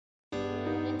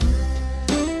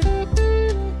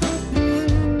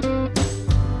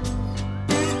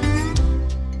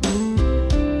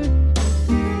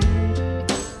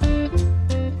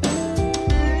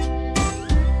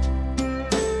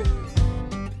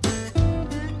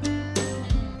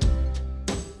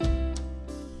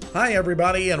Hi,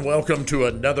 everybody, and welcome to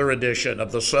another edition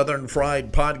of the Southern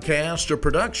Fried Podcast, a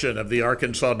production of the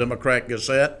Arkansas Democrat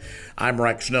Gazette. I'm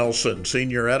Rex Nelson,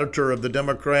 senior editor of the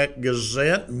Democrat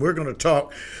Gazette, and we're going to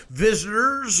talk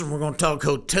visitors, and we're going to talk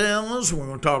hotels, and we're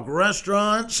going to talk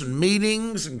restaurants, and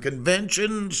meetings, and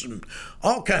conventions, and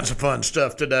all kinds of fun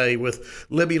stuff today with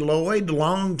Libby Lloyd,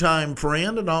 longtime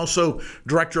friend, and also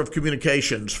Director of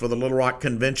Communications for the Little Rock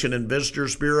Convention and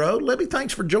Visitors Bureau. Libby,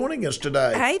 thanks for joining us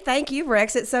today. Hey, thank you,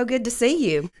 Rex. It's so good to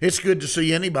see you. It's good to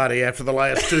see anybody after the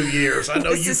last 2 years. I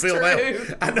know you feel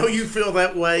that. I know you feel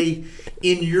that way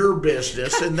in your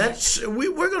business, and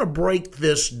we're going to break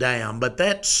this down. But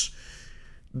that's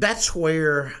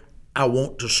where I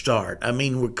want to start. I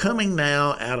mean, we're coming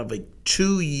now out of a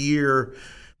 2-year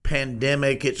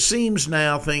pandemic. It seems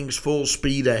now things full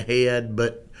speed ahead,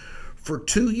 but for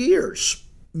 2 years,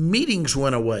 meetings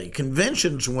went away,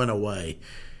 conventions went away.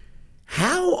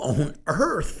 How on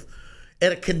earth,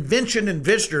 at a convention and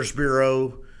visitors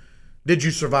bureau, did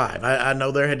you survive? I know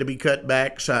there had to be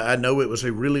cutbacks. I know it was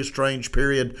a really strange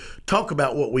period. Talk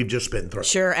about what we've just been through.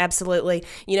 Sure, absolutely.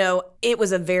 You know, it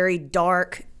was a very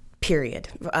dark period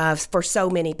for so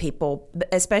many people,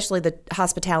 especially the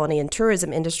hospitality and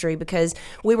tourism industry, because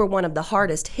we were one of the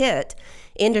hardest hit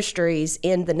industries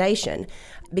in the nation.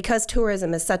 Because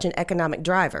tourism is such an economic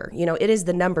driver, you know, it is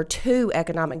the number 2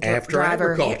 economic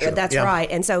driver. That's right.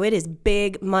 And so it is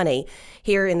big money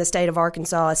here in the state of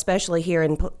Arkansas, especially here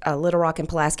in Little Rock and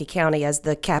Pulaski County as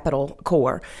the capital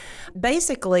core.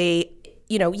 Basically,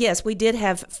 you know, yes, we did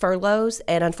have furloughs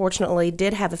and unfortunately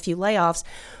did have a few layoffs,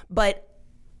 but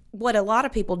what a lot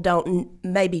of people don't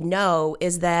maybe know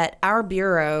is that our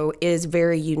bureau is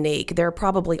very unique. There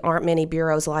probably aren't many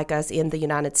bureaus like us in the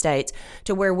United States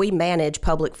to where we manage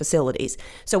public facilities.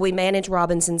 So we manage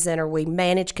Robinson Center, we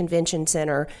manage Convention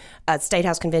Center, State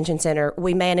House Convention Center,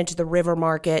 we manage the River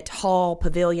Market, Hall,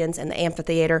 Pavilions, and the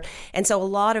amphitheater. And so a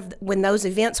lot of, when those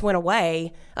events went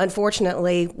away,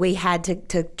 unfortunately, we had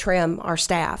to trim our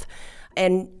staff.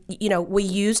 And, you know, we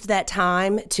used that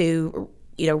time to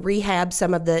rehab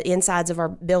some of the insides of our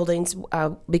buildings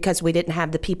because we didn't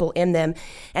have the people in them.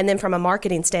 And then from a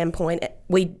marketing standpoint,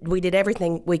 we did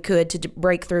everything we could to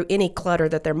break through any clutter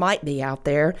that there might be out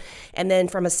there. And then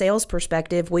from a sales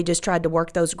perspective, we just tried to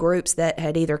work those groups that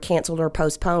had either canceled or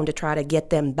postponed to try to get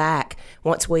them back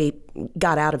once we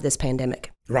got out of this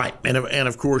pandemic. Right. And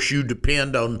of course, you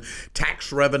depend on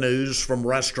tax revenues from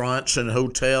restaurants and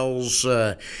hotels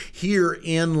here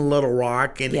in Little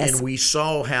Rock. And, yes. And we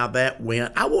saw how that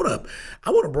went. I want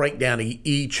to break down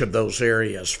each of those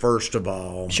areas, first of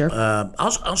all. Sure.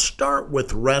 I'll start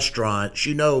with restaurants.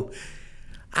 You know,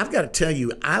 I've got to tell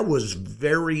you, I was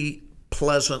very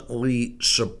pleasantly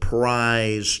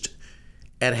surprised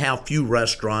at how few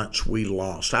restaurants we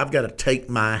lost. I've got to take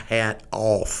my hat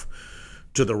off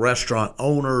to the restaurant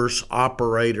owners,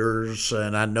 operators,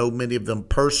 and I know many of them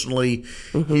personally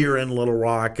here in Little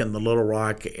Rock and the Little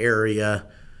Rock area.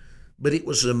 But it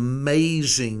was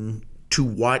amazing to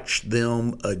watch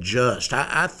them adjust.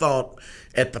 I thought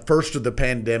at the first of the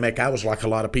pandemic, I was like a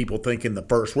lot of people thinking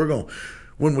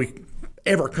when we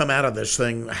ever come out of this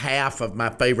thing, half of my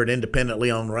favorite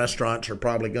independently owned restaurants are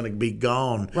probably going to be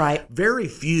gone. Right. Very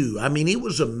few. I mean, it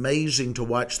was amazing to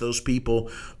watch those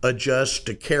people adjust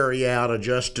to carry out,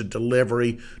 adjust to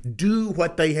delivery, do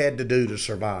what they had to do to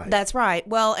survive. That's right.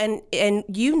 Well, and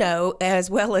you know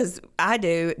as well as I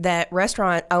do that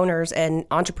restaurant owners and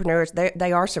entrepreneurs,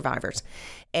 they are survivors.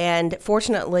 And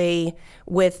fortunately,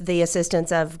 with the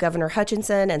assistance of Governor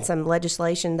Hutchinson and some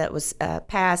legislation that was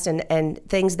passed and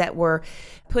things that were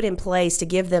put in place to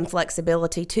give them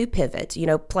flexibility to pivot, you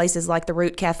know, places like the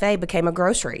Root Cafe became a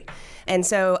grocery. And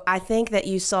so I think that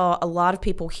you saw a lot of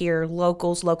people here,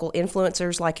 locals, local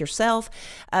influencers like yourself,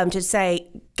 to say,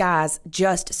 guys,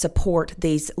 just support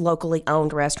these locally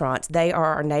owned restaurants. They are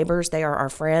our neighbors. They are our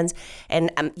friends. And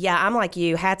I'm like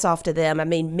you, hats off to them. I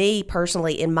mean, me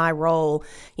personally in my role,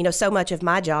 you know, so much of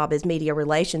my job is media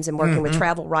relations and working with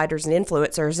travel writers and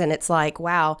influencers. And it's like,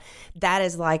 wow, that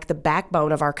is like the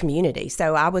backbone of our community.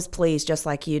 So I was pleased, just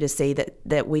like you, to see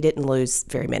that we didn't lose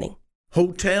very many.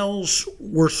 Hotels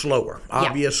were slower.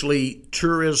 Obviously,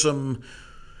 tourism,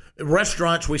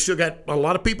 restaurants, we still got a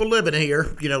lot of people living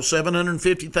here, you know,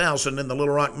 750,000 in the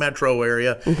Little Rock metro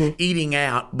area eating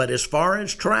out. But as far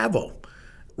as travel,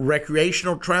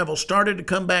 recreational travel started to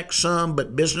come back some,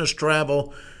 but business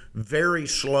travel very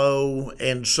slow.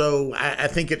 And so I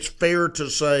think it's fair to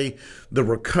say the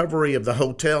recovery of the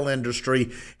hotel industry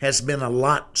has been a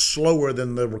lot slower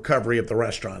than the recovery of the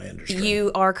restaurant industry.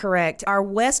 You are correct. Our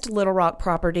West Little Rock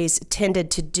properties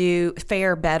tended to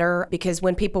fare better because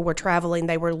when people were traveling,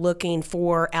 they were looking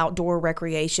for outdoor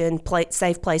recreation,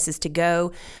 safe places to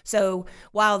go. So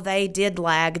while they did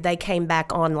lag, they came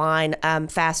back online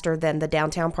faster than the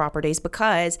downtown properties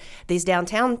because these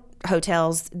downtown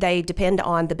hotels, they depend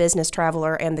on the business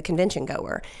traveler and the convention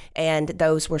goer, and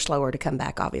those were slower to come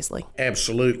back, obviously.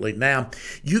 Absolutely. Now,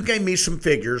 you gave me some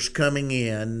figures coming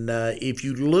in. If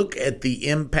you look at the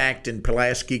impact in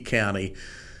Pulaski County,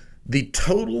 the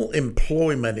total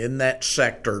employment in that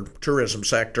sector, tourism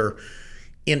sector,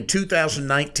 in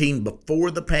 2019, before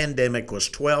the pandemic, was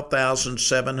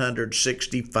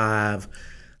 12,765.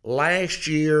 Last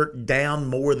year, down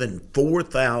more than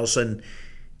 4,000.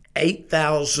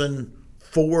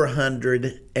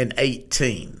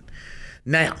 8,418.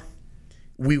 Now,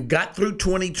 we got through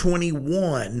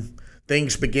 2021.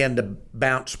 Things began to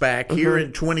bounce back. Here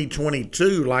in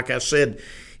 2022, like I said,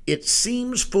 it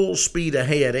seems full speed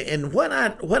ahead. And what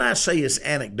I say is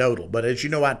anecdotal, but as you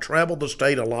know, I travel the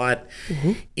state a lot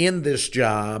in this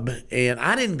job, and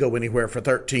I didn't go anywhere for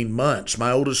 13 months.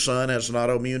 My oldest son has an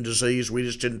autoimmune disease. We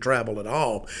just didn't travel at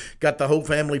all. Got the whole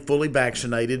family fully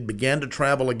vaccinated, began to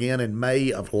travel again in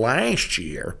May of last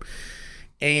year.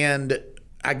 And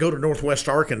I go to Northwest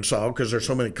Arkansas because there's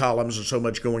so many columns and so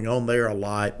much going on there a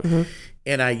lot.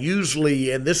 And I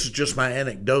usually, and this is just my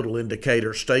anecdotal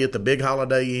indicator, stay at the Big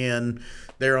Holiday Inn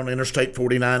there on Interstate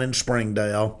 49 in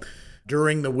Springdale.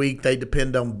 During the week, they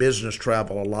depend on business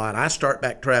travel a lot. I start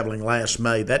back traveling last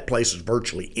May. That place is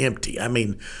virtually empty. I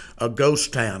mean, a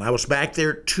ghost town. I was back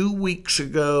there 2 weeks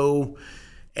ago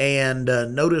and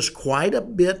noticed quite a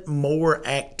bit more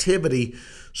activity.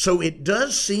 So it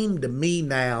does seem to me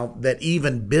now that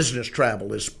even business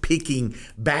travel is picking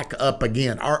back up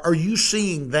again. Are you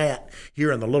seeing that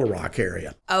here in the Little Rock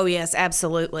area? Oh, yes,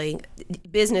 absolutely.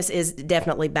 Business is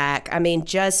definitely back. I mean,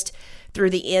 just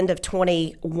through the end of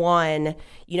 21,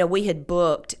 we had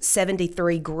booked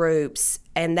 73 groups,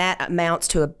 and that amounts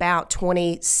to about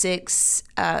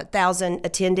 26,000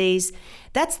 attendees.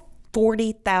 That's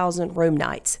 40,000 room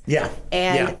nights. Yeah.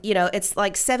 And, it's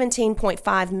like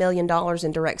 $17.5 million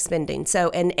in direct spending. So,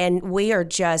 and we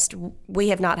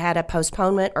have not had a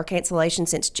postponement or cancellation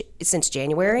since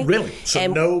January. Really? So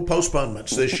no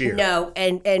postponements this year? No.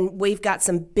 And we've got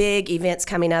some big events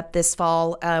coming up this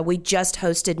fall. We just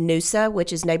hosted NUSA,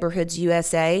 which is Neighborhoods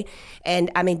USA. And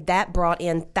I mean, that brought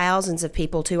in thousands of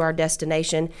people to our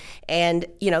destination. And,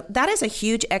 that is a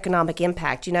huge economic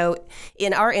impact.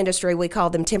 In our industry, we call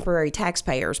them temporary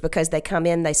taxpayers because they come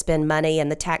in, they spend money,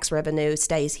 and the tax revenue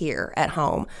stays here at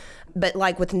home. But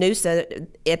like with NUSA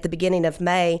at the beginning of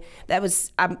May, I'm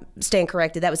staying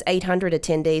corrected, that was 800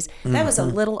 attendees. That was a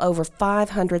little over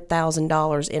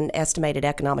 $500,000 in estimated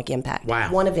economic impact.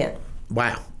 Wow. One event.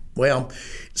 Wow. Well,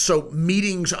 so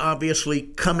meetings obviously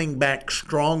coming back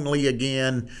strongly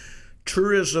again,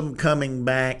 tourism coming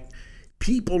back,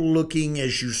 people looking,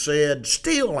 as you said,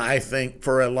 still, I think,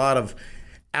 for a lot of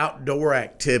outdoor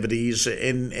activities.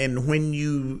 And when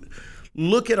you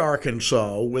look at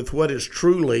Arkansas with what is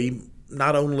truly,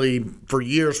 not only for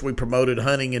years we promoted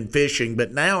hunting and fishing,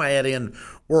 but now add in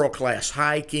world-class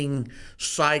hiking,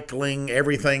 cycling,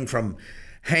 everything from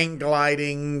hang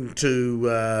gliding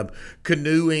to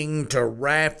canoeing to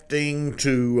rafting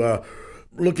to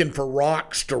looking for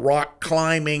rocks to rock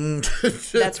climbing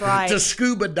That's right. to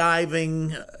scuba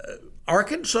diving.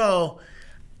 Arkansas,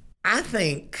 I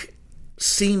think,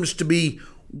 seems to be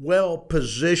well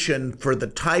positioned for the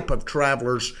type of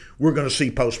travelers we're going to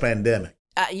see post-pandemic.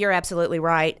 You're absolutely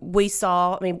right. We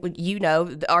saw,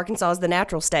 Arkansas is the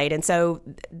natural state, and so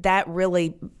that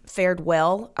really fared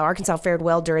well. Arkansas fared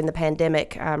well during the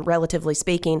pandemic, relatively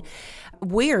speaking.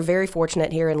 We are very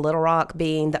fortunate here in Little Rock,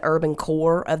 being the urban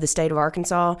core of the state of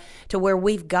Arkansas, to where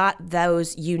we've got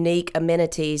those unique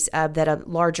amenities that a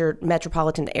larger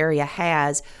metropolitan area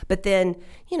has. But then,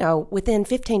 within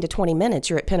 15 to 20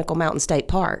 minutes, you're at Pinnacle Mountain State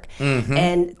Park.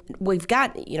 And we've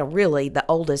got, really the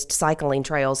oldest cycling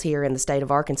trails here in the state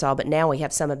of Arkansas, but now we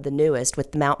have some of the newest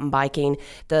with the mountain biking,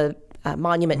 the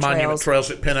monument trails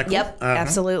at Pinnacle. Yep,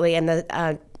 absolutely. And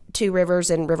the Two Rivers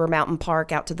and River Mountain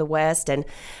Park out to the west. And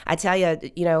I tell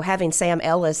you, having Sam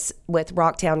Ellis with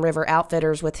Rocktown River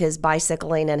Outfitters with his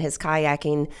bicycling and his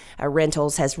kayaking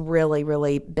rentals has really,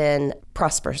 really been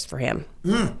prosperous for him.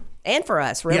 And for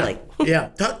us, really.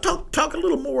 Yeah. Talk a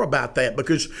little more about that,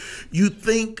 because you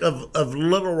think of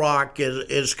Little Rock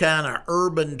as kind of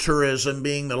urban tourism,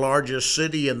 being the largest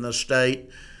city in the state.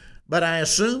 But I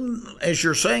assume, as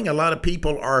you're saying, a lot of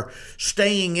people are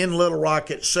staying in Little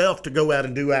Rock itself to go out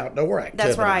and do outdoor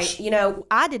activities. That's right.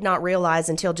 I did not realize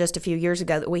until just a few years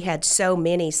ago that we had so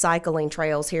many cycling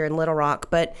trails here in Little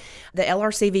Rock. But the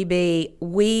LRCVB,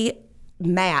 we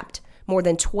mapped more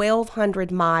than 1,200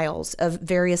 miles of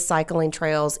various cycling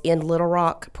trails in Little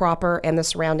Rock proper and the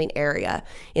surrounding area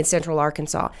in central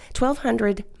Arkansas.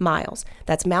 1,200 miles.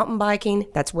 That's mountain biking.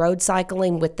 That's road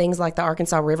cycling with things like the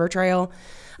Arkansas River Trail.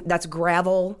 That's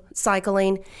gravel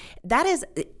cycling. That is,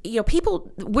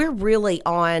 people, we're really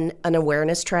on an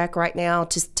awareness track right now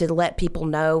to let people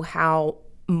know how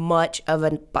much of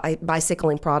a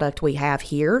bicycling product we have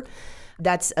here.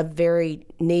 That's a very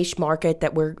niche market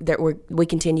that we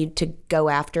continue to go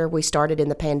after. We started in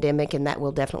the pandemic, and that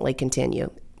will definitely continue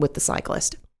with the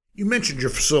cyclist. You mentioned your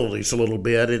facilities a little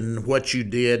bit and what you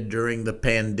did during the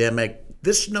pandemic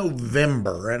this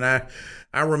November, and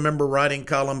I remember writing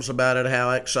columns about it,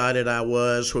 how excited I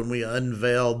was when we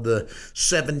unveiled the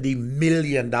 $70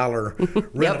 million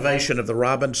renovation of the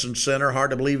Robinson Center.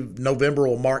 Hard to believe November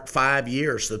will mark 5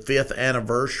 years, the 5th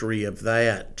anniversary of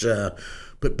that.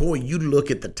 But boy, you look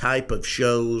at the type of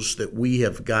shows that we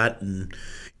have gotten,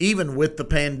 even with the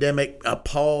pandemic, a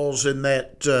pause in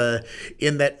that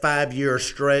 5-year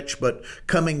stretch, but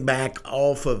coming back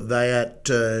off of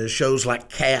that, shows like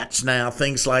Cats now,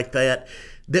 things like that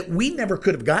we never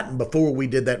could have gotten before we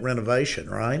did that renovation,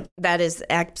 right? That is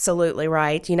absolutely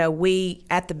right. We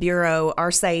at the Bureau,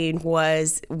 our saying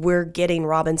was, we're getting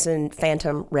Robinson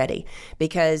Phantom ready,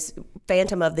 because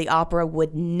Phantom of the Opera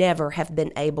would never have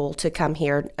been able to come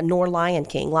here, nor Lion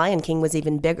King. Lion King was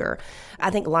even bigger. I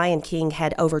think Lion King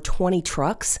had over 20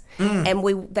 trucks, and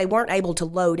they weren't able to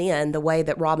load in the way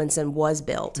that Robinson was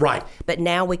built. Right. But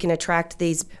now we can attract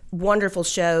these wonderful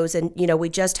shows, and we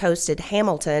just hosted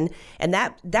Hamilton, and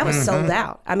that was sold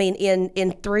out. I mean,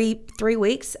 in three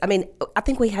weeks, I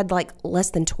think we had like less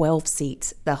than 12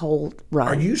 seats the whole run.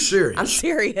 Are you serious? I'm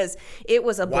serious. It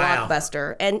was a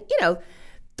blockbuster, and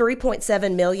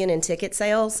 3.7 million in ticket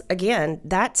sales. Again,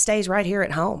 that stays right here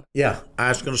at home. Yeah, I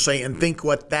was going to say, and think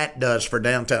what that does for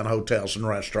downtown hotels and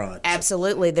restaurants.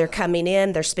 Absolutely. They're coming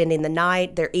in, they're spending the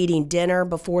night, they're eating dinner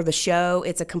before the show.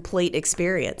 It's a complete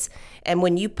experience. And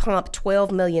when you pump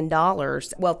 $12 million,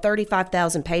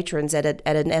 35,000 patrons at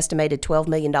an estimated $12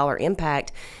 million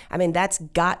impact, that's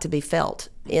got to be felt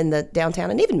in the downtown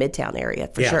and even midtown area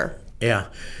for sure. Yeah.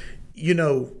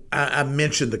 I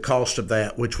mentioned the cost of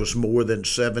that, which was more than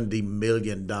 $70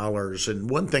 million. And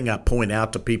one thing I point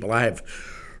out to people, I have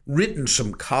written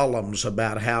some columns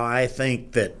about how I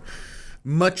think that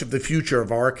much of the future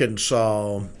of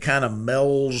Arkansas kind of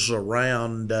melds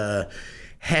around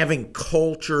having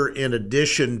culture in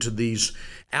addition to these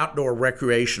outdoor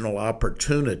recreational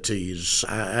opportunities.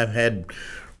 I've had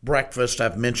breakfast,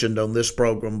 I've mentioned on this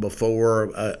program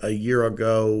before, a year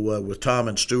ago with Tom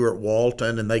and Stuart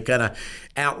Walton, and they kind of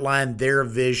outlined their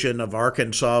vision of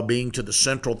Arkansas being to the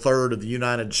central third of the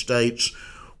United States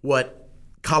what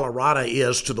Colorado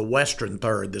is to the western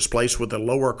third, this place with a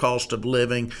lower cost of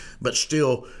living, but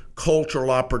still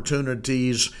cultural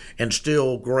opportunities and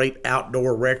still great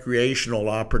outdoor recreational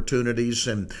opportunities.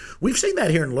 And we've seen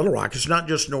that here in Little Rock. It's not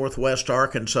just Northwest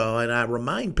Arkansas. And I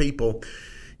remind people,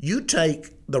 you take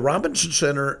the Robinson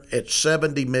Center at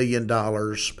 $70 million.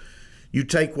 You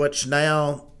take what's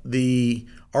now the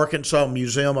Arkansas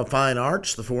Museum of Fine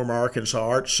Arts, the former Arkansas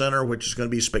Arts Center, which is going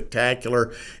to be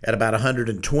spectacular, at about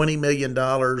 $120 million.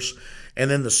 And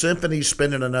then the Symphony's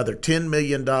spending another $10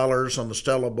 million on the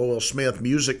Stella Boyle Smith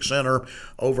Music Center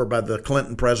over by the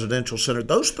Clinton Presidential Center.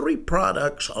 Those three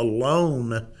products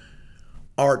alone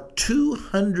are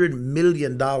 $200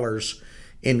 million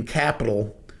in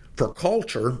capital for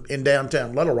culture in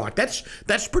downtown Little Rock.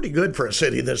 That's pretty good for a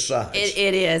city this size.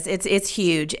 It is. It's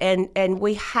huge. And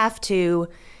we have to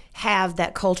have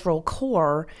that cultural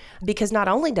core, because not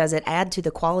only does it add to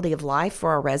the quality of life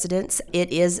for our residents,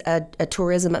 it is a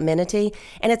tourism amenity,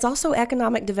 and it's also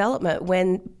economic development.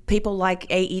 When people like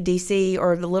AEDC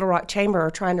or the Little Rock Chamber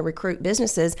are trying to recruit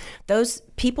businesses, those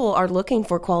people are looking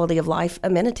for quality of life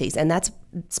amenities, and that's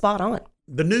spot on.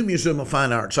 The new Museum of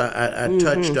Fine Arts I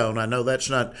touched on. I know that's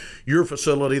not your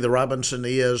facility, the Robinson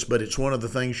is, but it's one of the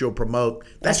things you'll promote.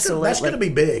 That's going to be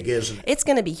big, isn't it? It's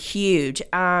going to be huge.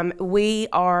 We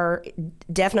are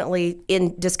definitely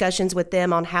in discussions with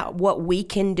them on what we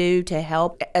can do to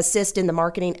help assist in the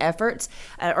marketing efforts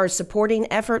or supporting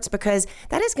efforts, because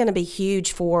that is going to be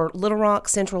huge for Little Rock,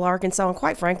 Central Arkansas, and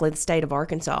quite frankly, the state of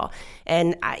Arkansas.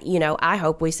 And I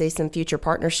hope we see some future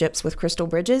partnerships with Crystal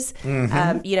Bridges.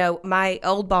 My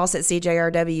old boss at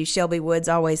CJRW, Shelby Woods,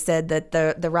 always said that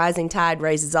the rising tide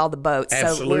raises all the boats.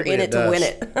 Absolutely, so we're in it to win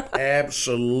it.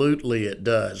 Absolutely it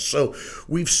does. So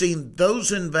we've seen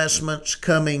those investments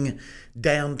coming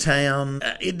downtown.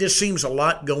 It just seems a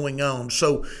lot going on.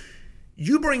 So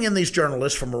you bring in these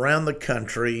journalists from around the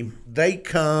country. They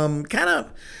come kind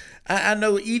of, I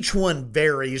know each one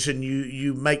varies and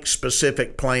you make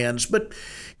specific plans, but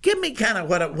give me kind of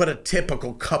what a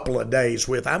typical couple of days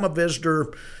with. I'm a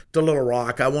visitor to Little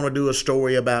Rock. I want to do a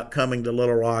story about coming to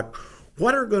Little Rock.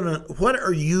 What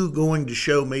are you going to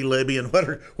show me, Libby, and what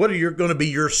are going to be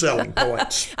your selling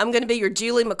points? I'm going to be your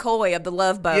Julie McCoy of the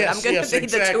Love Boat. Yes, I'm going to be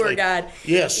exactly. the tour guide.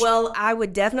 Yes. Well, I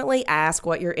would definitely ask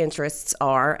what your interests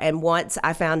are, and once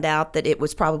I found out that it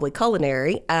was probably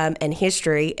culinary and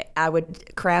history, I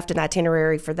would craft an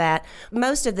itinerary for that.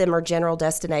 Most of them are general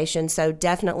destinations, so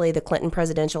definitely the Clinton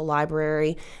Presidential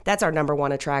Library. That's our number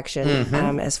one attraction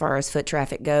as far as foot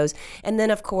traffic goes. And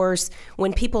then, of course,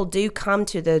 when people do come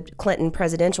to the Clinton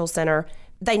Presidential Center,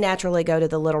 they naturally go to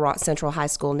the Little Rock Central High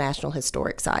School National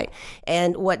Historic Site.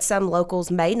 And what some locals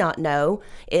may not know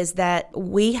is that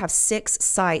we have 6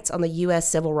 sites on the U.S.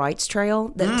 Civil Rights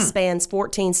Trail that spans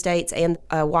 14 states and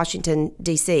Washington,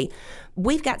 D.C.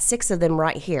 We've got 6 of them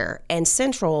right here, and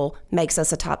Central makes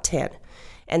us a top 10.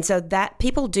 And so that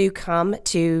people do come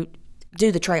to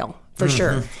do the trail for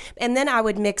sure. And then I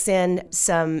would mix in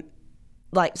some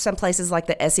places like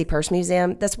the Essie Purse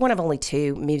Museum. That's one of only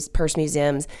 2 purse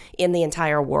museums in the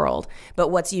entire world. But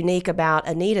what's unique about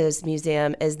Anita's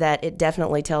museum is that it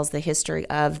definitely tells the history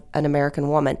of an American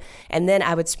woman. And then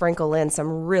I would sprinkle in some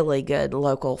really good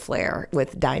local flair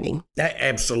with dining.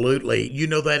 Absolutely. You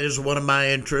know, that is one of my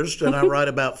interests, and I write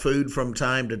about food from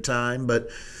time to time, but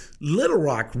Little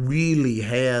Rock really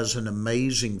has an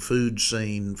amazing food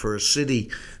scene for a city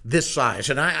this size.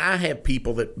 And I have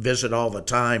people that visit all the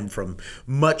time from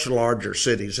much larger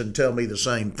cities and tell me the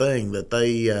same thing,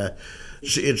 that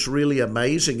it's really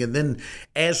amazing. And then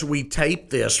as we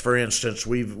tape this, for instance,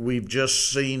 we've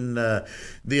just seen the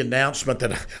announcement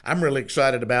that I'm really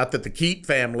excited about, that the Keat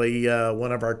family,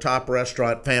 one of our top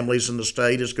restaurant families in the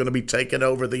state, is going to be taking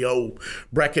over the old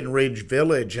Breckenridge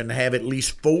Village and have at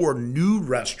least 4 new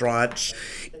restaurants,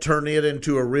 turn it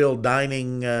into a real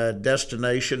dining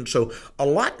destination. So a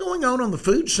lot going on the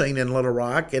food scene in Little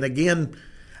Rock. And again,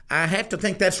 I have to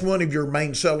think that's one of your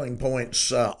main selling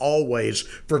points always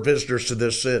for visitors to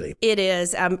this city. It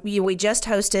is. We just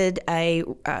hosted a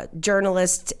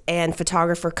journalist and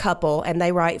photographer couple, and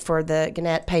they write for the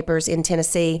Gannett papers in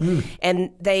Tennessee.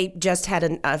 And they just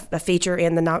had a feature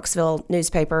in the Knoxville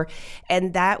newspaper,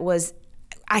 and that was,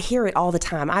 I hear it all the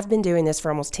time. I've been doing this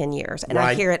for almost 10 years, and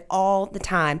I hear it all the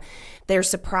time. They're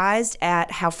surprised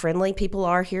at how friendly people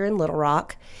are here in Little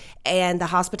Rock and the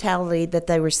hospitality that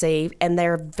they receive, and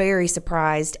they're very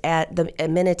surprised at the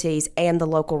amenities and the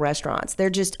local restaurants. They're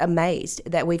just amazed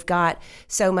that we've got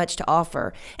so much to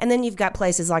offer. And then you've got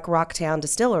places like Rocktown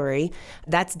Distillery.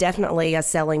 That's definitely a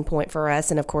selling point for us,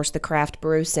 and of course the craft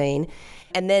brew scene.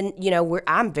 And then,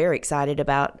 I'm very excited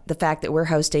about the fact that we're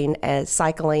hosting a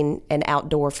cycling and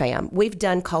outdoor fam. We've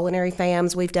done culinary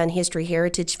fams, we've done history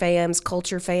heritage fams,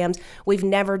 culture fams. We've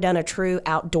never done a true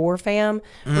outdoor fam.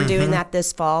 We're doing that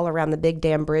this fall around the Big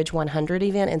Dam Bridge 100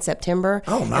 event in September.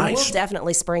 Oh, nice. And we'll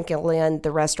definitely sprinkle in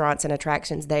the restaurants and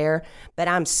attractions there. But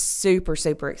I'm super,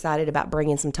 super excited about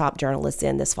bringing some top journalists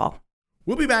in this fall.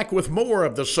 We'll be back with more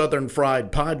of the Southern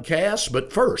Fried Podcast,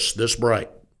 but first, this break.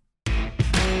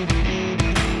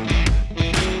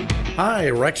 Hi,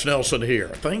 Rex Nelson here.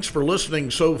 Thanks for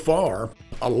listening so far.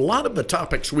 A lot of the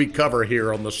topics we cover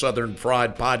here on the Southern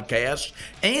Fried Podcast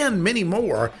and many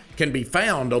more can be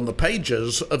found on the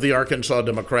pages of the Arkansas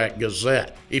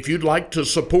Democrat-Gazette. If you'd like to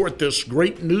support this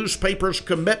great newspaper's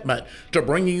commitment to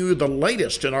bringing you the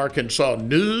latest in Arkansas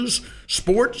news,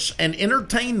 sports, and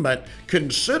entertainment,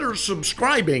 consider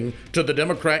subscribing to the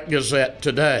Democrat-Gazette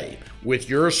today. With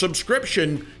your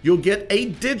subscription, you'll get a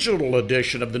digital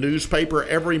edition of the newspaper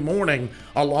every morning,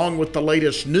 along with the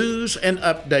latest news and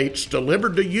updates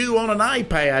delivered to you on an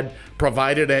iPad,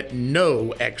 provided at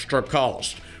no extra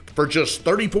cost. For just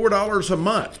 $34 a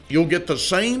month, you'll get the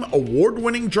same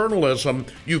award-winning journalism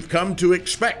you've come to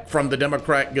expect from the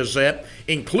Democrat-Gazette,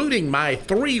 including my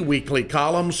 3 weekly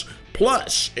columns,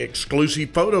 plus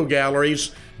exclusive photo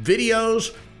galleries,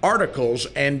 videos, articles,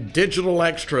 and digital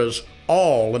extras,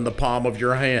 all in the palm of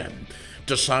your hand.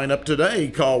 To sign up today,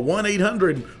 call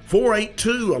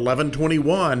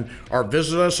 1-800-482-1121 or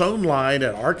visit us online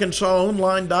at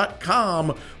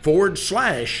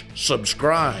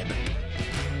arkansasonline.com/subscribe.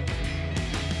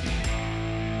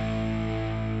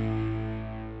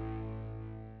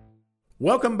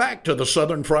 Welcome back to the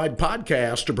Southern Fried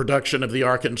Podcast, a production of the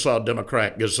Arkansas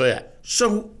Democrat Gazette.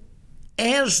 So,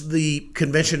 as the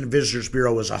Convention and Visitors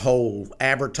Bureau as a whole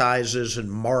advertises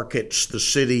and markets the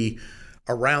city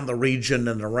around the region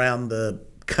and around the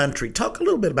country, talk a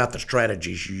little bit about the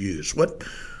strategies you use.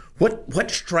 What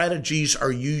strategies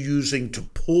are you using to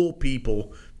pull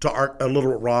people to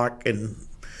Little Rock and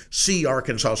see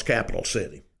Arkansas's capital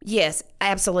city? Yes,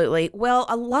 absolutely. Well,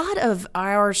 a lot of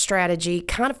our strategy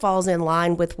kind of falls in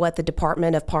line with what the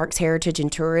Department of Parks, Heritage,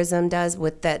 and Tourism does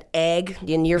with that egg.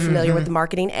 And you're familiar with the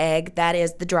marketing egg. That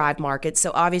is the drive markets. So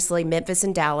obviously Memphis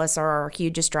and Dallas are our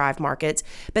hugest drive markets.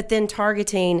 But then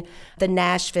targeting the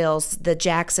Nashvilles, the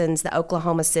Jacksons, the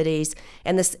Oklahoma cities,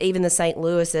 and even the St.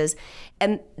 Louis's.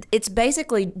 And it's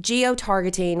basically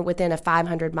geo-targeting within a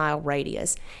 500-mile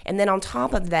radius. And then on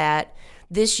top of that,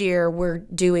 this year, we're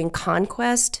doing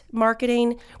conquest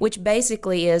marketing, which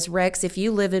basically is, Rex, if you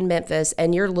live in Memphis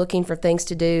and you're looking for things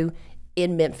to do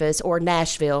in Memphis or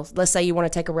Nashville, let's say you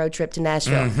want to take a road trip to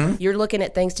Nashville, you're looking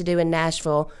at things to do in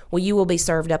Nashville, well, you will be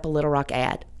served up a Little Rock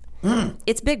ad.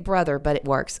 It's Big Brother, but it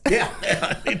works. Yeah,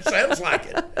 it sounds like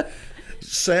it.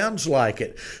 Sounds like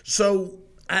it. So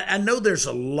I know there's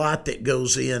a lot that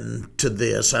goes into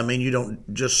this. I mean, you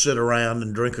don't just sit around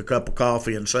and drink a cup of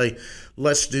coffee and say,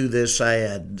 let's do this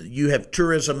ad. You have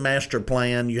tourism master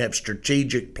plan. You have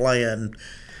strategic plan.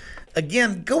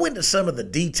 Again, go into some of the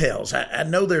details. I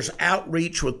know there's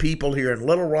outreach with people here in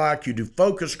Little Rock. You do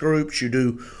focus groups. You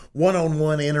do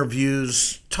one-on-one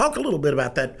interviews. Talk a little bit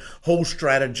about that whole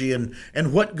strategy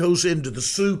and what goes into the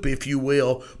soup, if you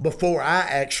will, before I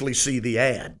actually see the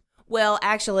ad. Well,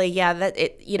 actually, yeah,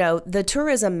 the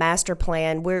tourism master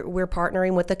plan, we're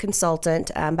partnering with a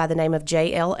consultant by the name of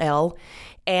JLL,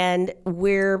 and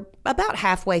we're about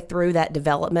halfway through that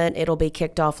development. It'll be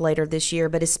kicked off later this year,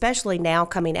 but especially now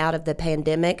coming out of the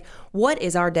pandemic, what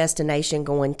is our destination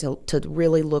going to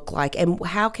really look like, and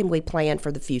how can we plan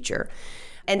for the future?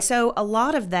 And so a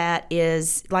lot of that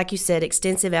is, like you said,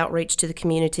 extensive outreach to the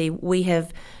community. We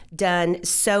have done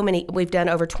we've done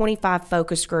over 25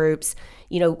 focus groups,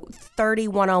 30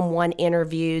 one-on-one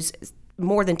interviews,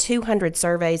 more than 200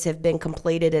 surveys have been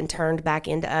completed and turned back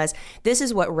into us. This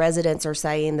is what residents are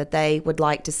saying that they would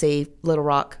like to see Little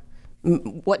Rock,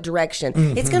 what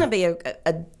direction. It's going to be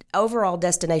a overall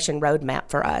destination roadmap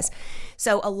for us.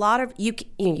 So a lot of, you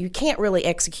can't really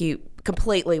execute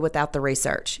completely without the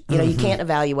research. You can't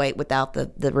evaluate without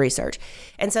the research.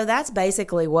 And so that's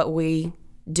basically what we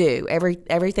do.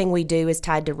 Everything we do is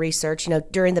tied to research.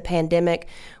 During the pandemic,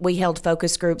 we held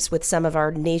focus groups with some of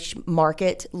our niche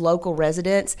market local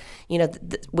residents.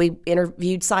 We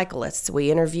interviewed cyclists, we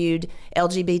interviewed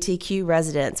LGBTQ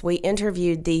residents, we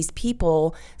interviewed these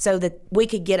people so that we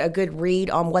could get a good read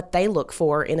on what they look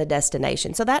for in a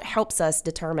destination. So that helps us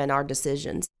determine our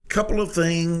decisions. Couple of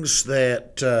things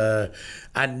that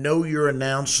I know you're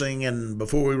announcing, and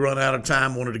before we run out of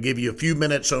time, wanted to give you a few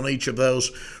minutes on each of those.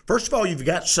 First of all, you've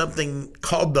got something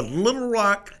called the Little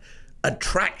Rock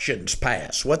Attractions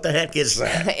Pass. What the heck is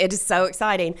that? It is so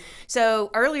exciting.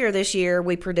 So earlier this year,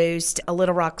 we produced a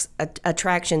Little Rock's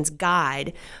Attractions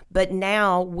Guide, but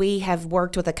now we have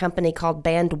worked with a company called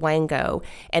Bandwango,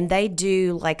 and they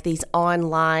do like these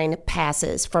online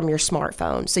passes from your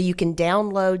smartphone. So you can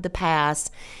download the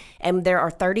pass, and there are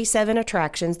 37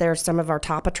 attractions. There are some of our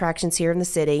top attractions here in the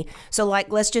city. So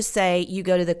let's just say you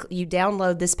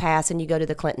download this pass and you go to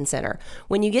the Clinton Center.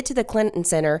 When you get to the Clinton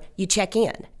Center, you check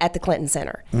in at the Clinton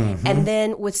Center. And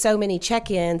then with so many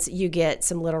check-ins, you get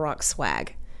some Little Rock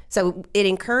swag. So it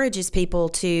encourages people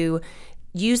to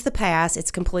use the pass. It's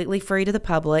completely free to the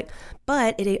public,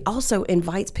 but it also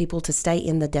invites people to stay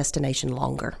in the destination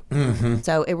longer.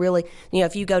 So it really,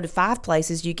 if you go to 5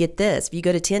 places, you get this. If you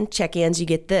go to 10 check-ins, you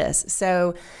get this.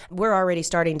 So we're already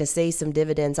starting to see some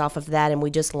dividends off of that, and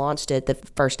we just launched it the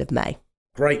 1st of May.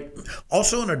 Great.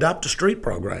 Also an Adopt a Street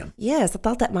program. Yes, I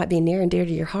thought that might be near and dear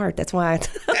to your heart. That's why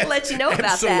I let you know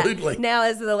about Absolutely. that. Now,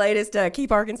 as the latest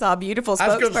Keep Arkansas Beautiful spokesperson.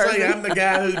 I was going to say, I'm the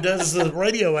guy who does the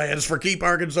radio ads for Keep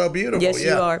Arkansas Beautiful. Yes,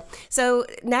 you are. So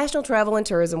National Travel and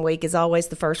Tourism Week is always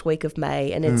the first week of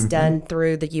May, and it's done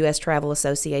through the U.S. Travel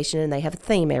Association, and they have a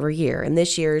theme every year. And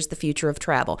this year is the future of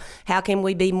travel. How can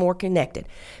we be more connected?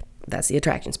 That's the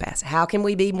Attractions Pass. How can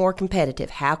we be more competitive?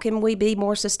 How can we be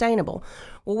more sustainable?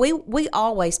 Well, we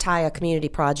always tie a community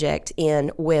project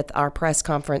in with our press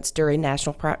conference during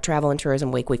National Travel and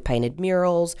Tourism Week. We've painted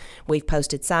murals, we've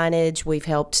posted signage, we've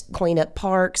helped clean up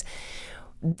parks.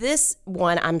 This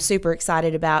one I'm super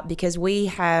excited about because we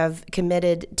have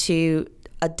committed to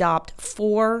adopt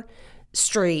 4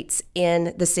 streets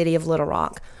in the city of Little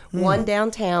Rock. One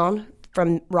downtown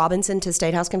from Robinson to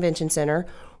State House Convention Center,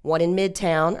 one in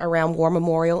Midtown around War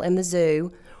Memorial and the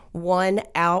Zoo, one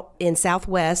out in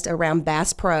Southwest around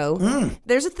Bass Pro.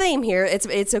 There's a theme here.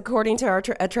 It's according to our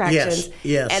attractions.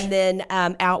 Yes. And then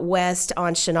out west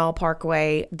on Chenal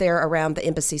Parkway, there around the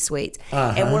Embassy Suites.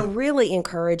 And we're really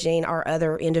encouraging our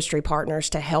other industry partners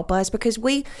to help us because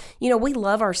we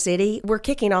love our city. We're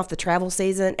kicking off the travel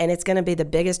season, and it's going to be the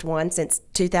biggest one since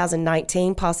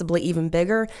 2019, possibly even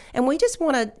bigger. And we just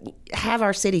want to have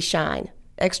our city shine.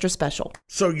 Extra special.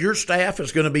 So your staff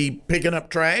is going to be picking up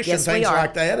trash Yes, and things we are.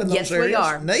 like that in those Yes, areas? we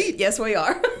are. Neat. Yes, we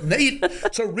are. Neat.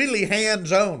 So really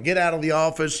hands-on. Get out of the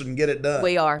office and get it done.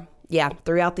 We are. Yeah,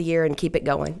 throughout the year and keep it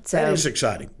going. So That is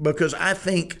exciting because I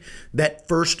think that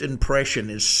first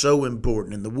impression is so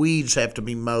important, and the weeds have to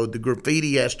be mowed, the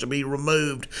graffiti has to be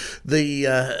removed,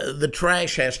 the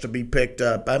trash has to be picked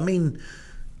up. I mean,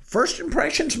 first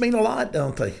impressions mean a lot,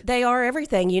 don't they? they are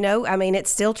everything, I mean, it's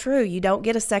still true. You don't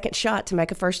get a second shot to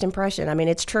make a first impression. I mean,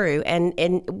 it's true.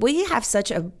 And we have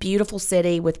such a beautiful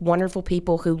city with wonderful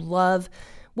people who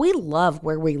we love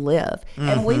where we live.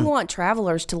 And we want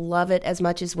travelers to love it as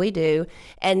much as we do.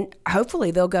 And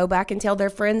hopefully they'll go back and tell their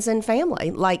friends and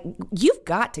family. Like, you've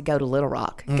got to go to Little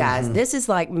Rock, guys. This is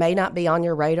may not be on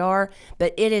your radar,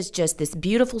 but it is just this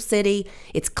beautiful city.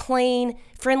 It's clean,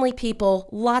 friendly people,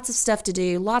 lots of stuff to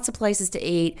do, lots of places to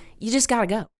eat. You just got to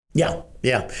go. Yeah.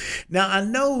 Now, I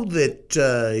know that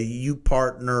you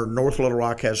partner, North Little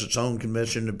Rock has its own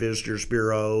Convention and Visitors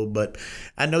Bureau, but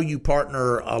I know you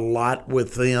partner a lot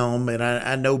with them, and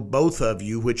I know both of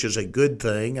you, which is a good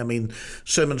thing. I mean,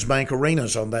 Simmons Bank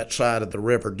Arena's on that side of the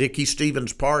river. Dickey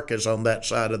Stevens Park is on that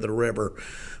side of the river.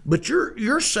 But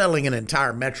you're selling an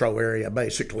entire metro area,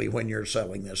 basically, when you're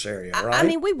selling this area, right? I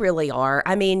mean, we really are.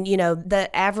 I mean, the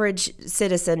average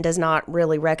citizen does not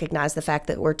really recognize the fact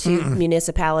that we're two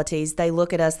municipalities. They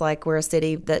look at us like we're a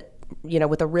city that,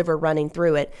 with a river running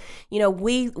through it.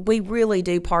 We really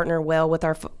do partner well with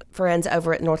our friends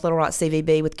over at North Little Rock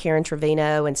CVB with Karen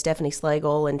Trevino and Stephanie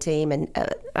Slagle and team and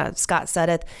Scott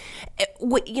Suddeth.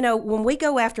 When we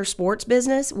go after sports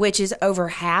business, which is over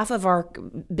half of our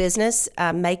business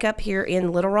makeup here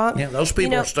in Little Rock. Yeah, those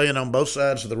people are staying on both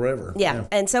sides of the river. Yeah,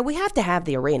 and so we have to have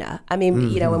the arena. I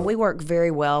mean, and we work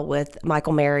very well with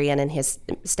Michael Marion and his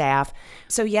staff.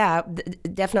 So, yeah,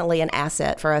 definitely an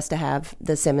asset for us to have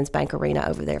the Simmons Bank Arena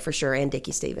over there for sure, and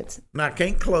Dickey Stevens. Now, I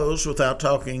can't close without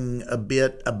talking a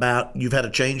bit about you've had a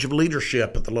change of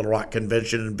leadership at the Little Rock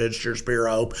Convention and Visitors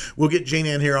Bureau. We'll get Gina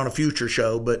in here on a future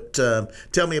show, but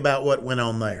tell me about what went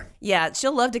on there. Yeah,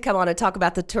 she'll love to come on and talk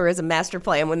about the tourism master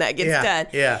plan when that gets done.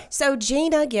 Yeah. So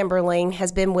Gina Gimberling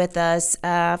has been with us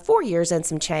 4 years and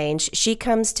some change. She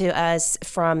comes to us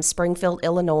from Springfield,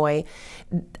 Illinois.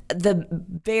 The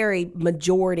very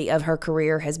majority of her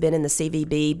career has been in the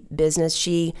CVB business.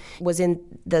 She was in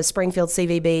the Springfield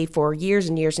CVB for years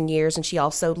and years and years, and she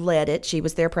also led it. She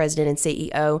was their president and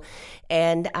CEO.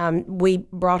 And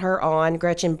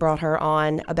Gretchen brought her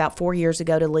on about 4 years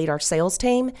ago to lead our sales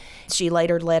team. She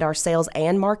later led our sales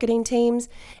and marketing teams.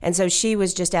 And so she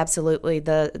was just absolutely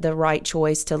the right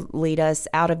choice to lead us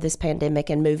out of this pandemic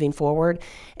and moving forward.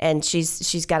 And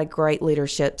she's got a great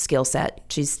leadership skill set.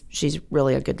 She's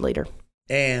really a good leader.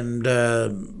 And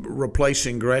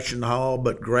replacing Gretchen Hall,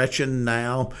 but Gretchen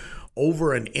now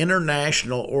over an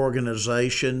international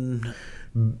organization.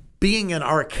 Being an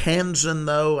Arkansan,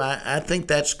 though, I think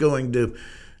that's going to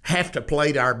have to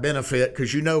play to our benefit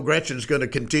because Gretchen's going to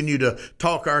continue to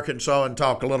talk Arkansas and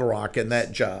talk Little Rock in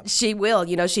that job. She will.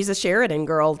 She's a Sheridan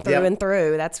girl through and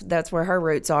through. That's where her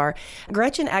roots are.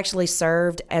 Gretchen actually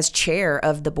served as chair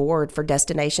of the board for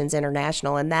Destinations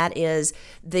International, and that is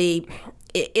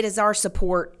it is our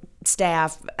support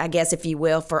staff, I guess, if you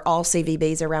will, for all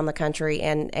CVBs around the country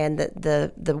and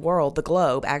the world, the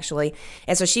globe, actually.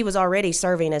 And so she was already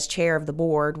serving as chair of the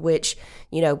board, which,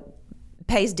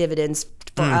 pays dividends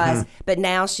for us. But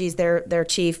now she's their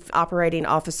chief operating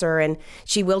officer, and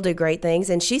she will do great things.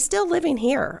 And she's still living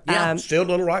here. Yeah, still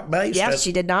Little Rock based. Yeah,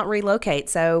 she did not relocate.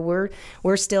 So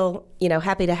we're still,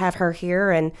 happy to have her here,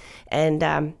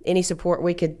 and any support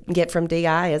we could get from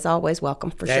DI is always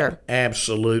welcome for sure.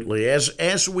 Absolutely.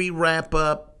 As we wrap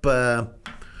up,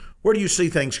 where do you see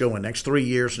things going next 3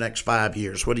 years, next 5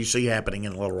 years? What do you see happening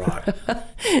in Little Rock?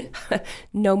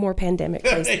 No more pandemic,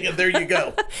 please. There you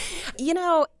go.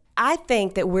 I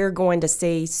think that we're going to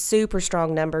see super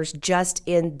strong numbers just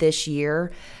in this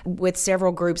year with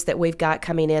several groups that we've got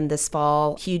coming in this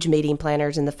fall, huge meeting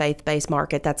planners in the faith-based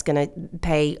market. That's going to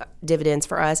pay dividends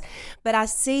for us. But I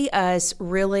see us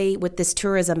really with this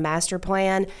tourism master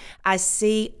plan, I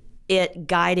see it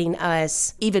guiding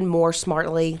us even more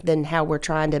smartly than how we're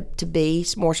trying to be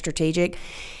more strategic.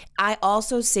 I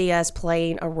also see us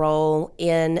playing a role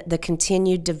in the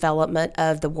continued development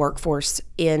of the workforce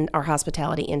in our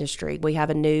hospitality industry. We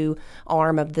have a new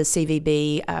arm of the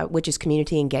CVB, which is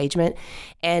community engagement.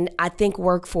 And I think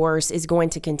workforce is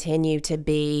going to continue to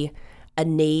be a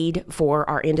need for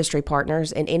our industry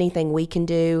partners, and anything we can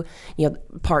do,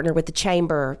 partner with the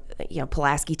chamber,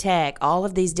 Pulaski Tech, all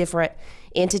of these different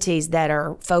entities that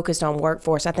are focused on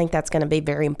workforce. I think that's going to be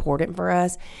very important for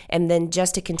us. And then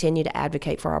just to continue to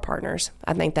advocate for our partners.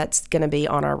 I think that's going to be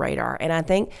on our radar. And I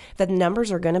think the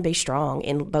numbers are going to be strong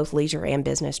in both leisure and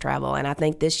business travel. And I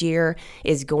think this year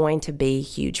is going to be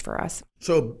huge for us.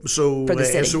 So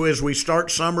as we start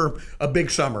summer, a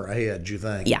big summer ahead, you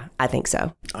think? Yeah, I think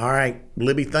so. All right,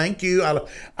 Libby, thank you.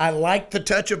 I like the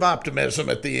touch of optimism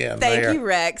at the end. Thank you,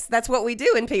 Rex. That's what we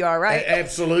do in PR, right?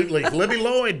 Absolutely. Libby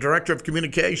Lloyd, Director of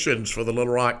Communications for the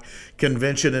Little Rock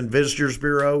Convention and Visitors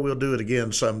Bureau. We'll do it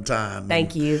again sometime.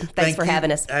 Thank you. Thanks for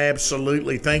having us.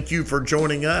 Absolutely. Thank you for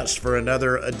joining us for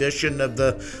another edition of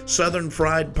the Southern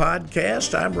Fried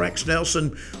Podcast. I'm Rex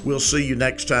Nelson. We'll see you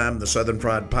next time. The Southern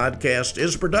Fried Podcast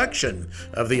is a production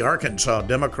of the Arkansas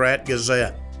Democrat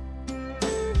Gazette.